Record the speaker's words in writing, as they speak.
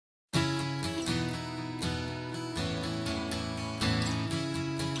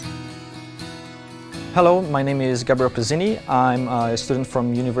Hello, my name is Gabriel Pizzini. I'm a student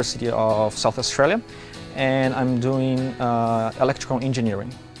from University of South Australia and I'm doing electrical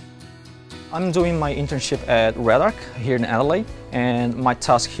engineering. I'm doing my internship at REDARC here in Adelaide, and my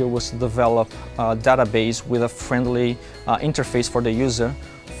task here was to develop a database with a friendly interface for the user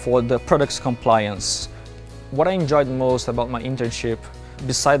for the product's compliance. What I enjoyed most about my internship,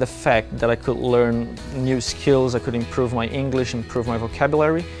 beside the fact that I could learn new skills, I could improve my English, improve my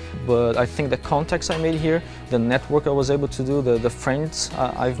vocabulary, but I think the contacts I made here, the network I was able to do, the friends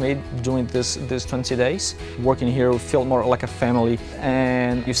I've made during these 20 days, working here felt more like a family,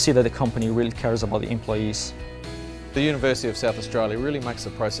 and you see that the company really cares about the employees. The University of South Australia really makes the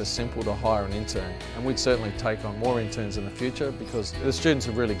process simple to hire an intern, and we'd certainly take on more interns in the future because the students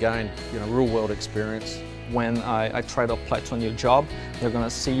have really gained real-world experience. When I try to apply to a new job, they're going to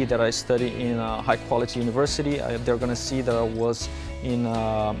see that I study in a high-quality university. They're going to see that I was in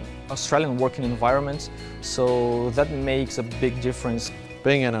an Australian working environment, so that makes a big difference.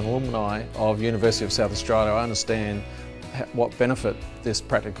 Being an alumni of University of South Australia, I understand what benefit this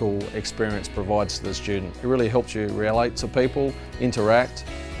practical experience provides to the student. It really helps you relate to people, interact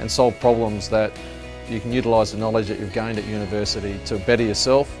and solve problems that you can utilise the knowledge that you've gained at university to better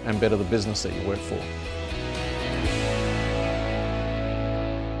yourself and better the business that you work for.